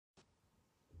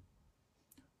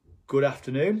good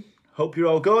afternoon. Hope you're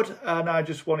all good. And I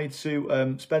just wanted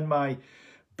to spend my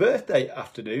birthday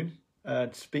afternoon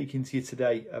speaking to you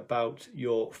today about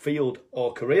your field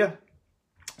or career.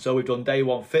 So we've done day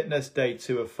 1 fitness, day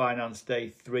 2 of finance,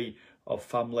 day 3 of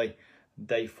family,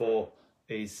 day 4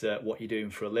 is what you're doing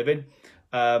for a living.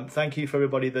 Thank you for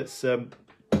everybody that's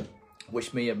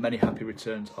wished me many happy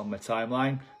returns on my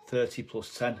timeline. 30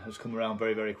 plus 10 has come around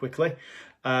very, very quickly.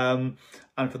 And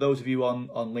for those of you on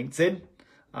LinkedIn,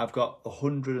 I've got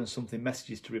 100 and something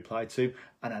messages to reply to,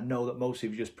 and I know that most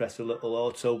of you just press a little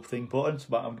auto thing button,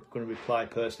 but I'm going to reply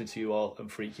personally to you all and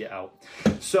freak you out.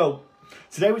 So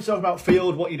today we're talking about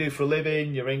field, what you do for a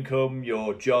living, your income,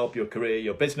 your job, your career,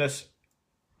 your business.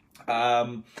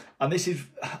 And this is,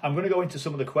 I'm going to go into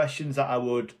some of the questions that I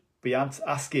would be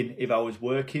asking if I was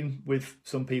working with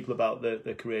some people about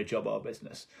the career, job or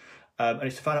business. And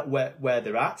it's to find out where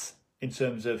they're at in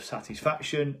terms of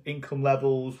satisfaction, income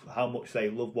levels, how much they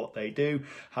love what they do,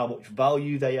 how much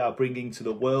value they are bringing to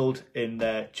the world in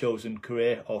their chosen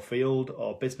career or field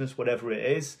or business, whatever it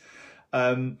is.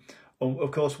 And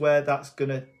of course, where that's going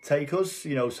to take us,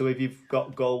 you know, so if you've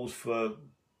got goals for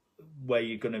where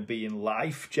you're going to be in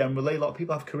life, generally, a lot of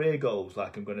people have career goals,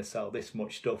 like I'm going to sell this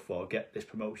much stuff or get this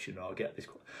promotion or get this,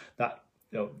 that,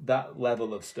 you know, that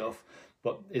level of stuff.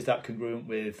 But is that congruent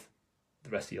with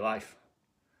the rest of your life?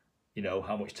 You know,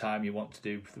 how much time you want to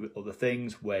do other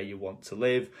things, where you want to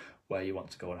live, where you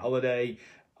want to go on holiday,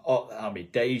 or how many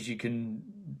days you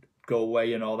can go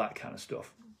away and all that kind of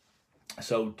stuff.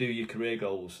 So do your career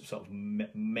goals sort of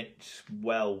mix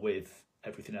well with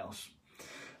everything else?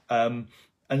 And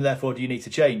therefore, do you need to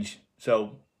change?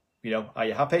 So, you know, are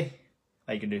you happy?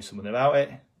 Are you going to do something about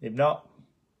it? If not,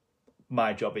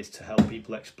 my job is to help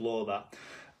people explore that.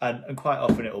 And quite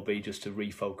often it'll be just to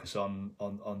refocus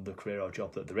on the career or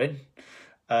job that they're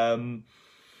in.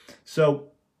 So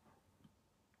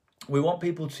we want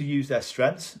people to use their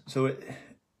strengths. So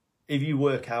if you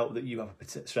work out that you have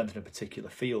a strength in a particular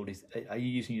field, are you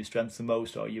using your strengths the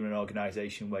most, or are you in an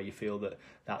organisation where you feel that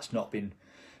that's not been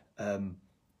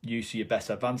used to your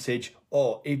best advantage?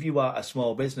 Or if you are a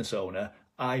small business owner,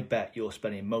 I bet you're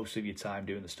spending most of your time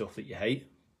doing the stuff that you hate.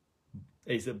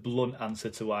 Is a blunt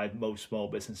answer to why most small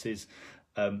businesses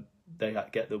they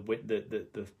get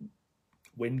the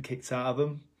wind kicked out of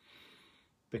them,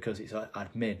 because it's like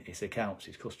admin, it's accounts,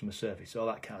 it's customer service, all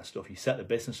that kind of stuff. You set the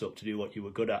business up to do what you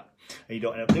were good at, and you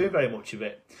don't end up doing very much of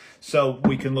it. So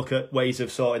we can look at ways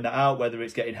of sorting that out, whether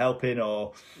it's getting help in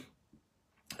or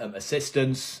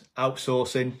assistance,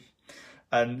 outsourcing,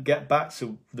 and get back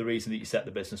to the reason that you set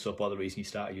the business up or the reason you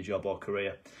started your job or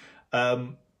career.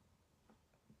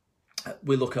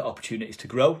 We look at opportunities to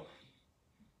grow,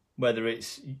 whether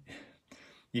it's,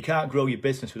 you can't grow your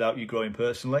business without you growing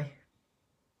personally,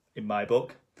 in my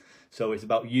book. So it's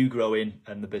about you growing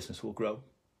and the business will grow.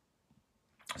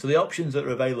 So the options that are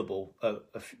available,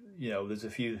 you know, there's a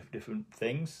few different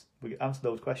things. We can answer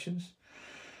those questions.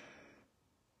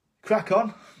 Crack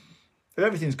on. If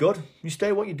everything's good, you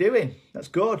stay what you're doing. That's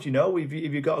good, you know. If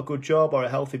you've got a good job or a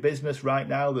healthy business right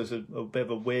now, there's a bit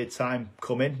of a weird time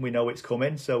coming. We know it's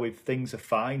coming. So if things are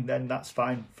fine, then that's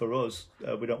fine for us.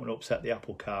 We don't want to upset the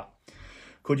apple cart.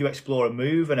 Could you explore a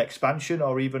move, an expansion,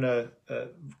 or even a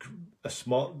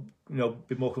small, you know,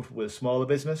 be more comfortable with a smaller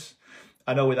business?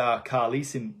 I know with our car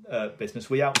leasing business,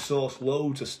 we outsource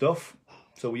loads of stuff.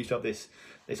 So we used to have this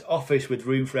office with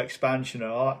room for expansion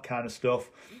and all that kind of stuff.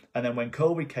 And then when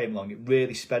COVID came along, it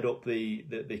really sped up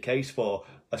the case for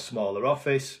a smaller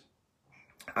office,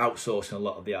 outsourcing a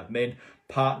lot of the admin,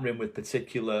 partnering with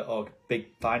particular or big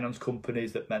finance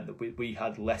companies that meant that we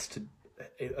had less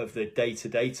of the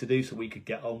day-to-day to do, so we could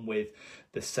get on with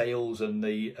the sales and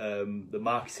the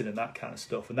marketing and that kind of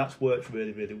stuff. And that's worked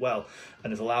really, really well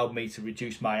and has allowed me to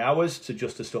reduce my hours to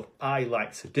just the stuff I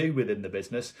like to do within the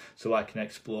business, so I can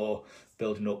explore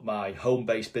building up my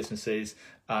home-based businesses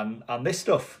and this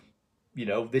stuff. You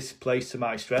know, this plays to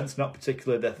my strengths, not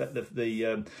particularly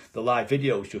the live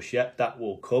videos just yet. That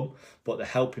will come, but the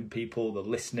helping people, the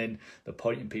listening, the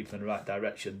pointing people in the right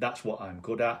direction, that's what I'm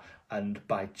good at. And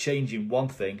by changing one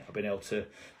thing, I've been able to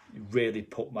really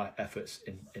put my efforts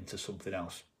into something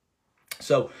else.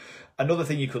 So another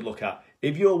thing you could look at,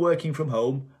 if you're working from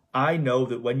home, I know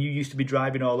that when you used to be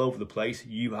driving all over the place, if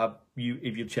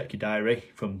you check your diary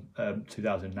from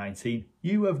 2019,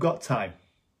 you have got time.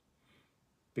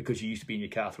 Because you used to be in your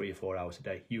car 3 or 4 hours a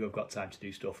day. You have got time to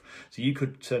do stuff. So you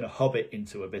could turn a hobby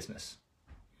into a business.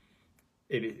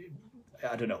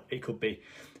 I don't know, it could be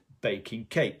baking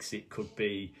cakes. It could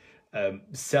be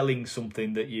selling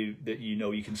something that you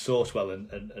know you can source well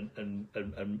and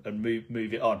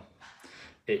move it on.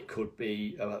 It could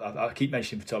be, I keep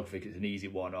mentioning photography because it's an easy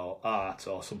one, or art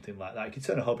or something like that. You can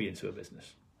turn a hobby into a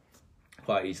business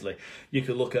quite easily. You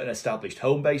could look at an established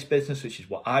home-based business, which is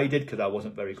what I did because I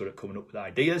wasn't very good at coming up with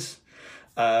ideas.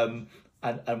 And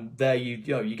there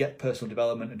you get personal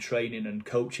development and training and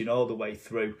coaching all the way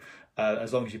through.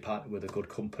 As long as you partner with a good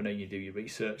company, you do your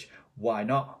research. Why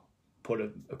not put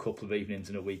a couple of evenings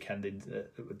and a weekend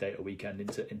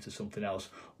into something else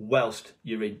whilst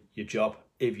you're in your job?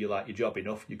 If you like your job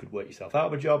enough, you could work yourself out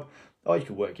of a job, or you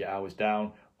could work your hours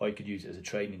down, or you could use it as a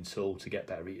training tool to get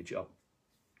better at your job.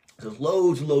 There's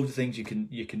loads and loads of things you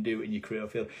can do in your career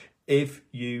field if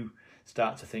you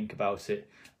start to think about it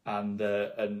and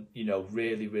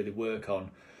really work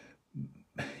on.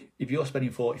 If you're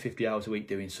spending 40, 50 hours a week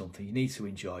doing something, you need to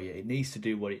enjoy it. It needs to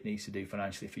do what it needs to do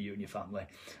financially for you and your family.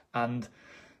 And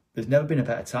there's never been a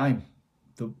better time.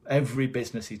 Every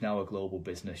business is now a global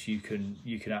business. You can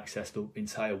access the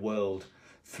entire world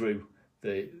through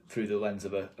the lens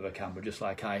of a camera, just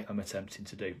like I am attempting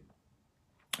to do.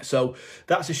 So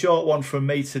that's a short one from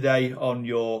me today on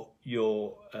your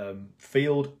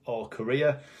field or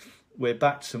career. We're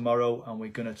back tomorrow and we're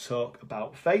going to talk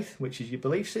about faith, which is your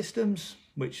belief systems,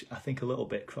 which I think a little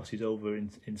bit crosses over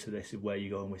into this of where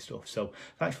you're going with stuff. So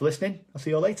thanks for listening. I'll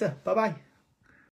see you all later. Bye-bye.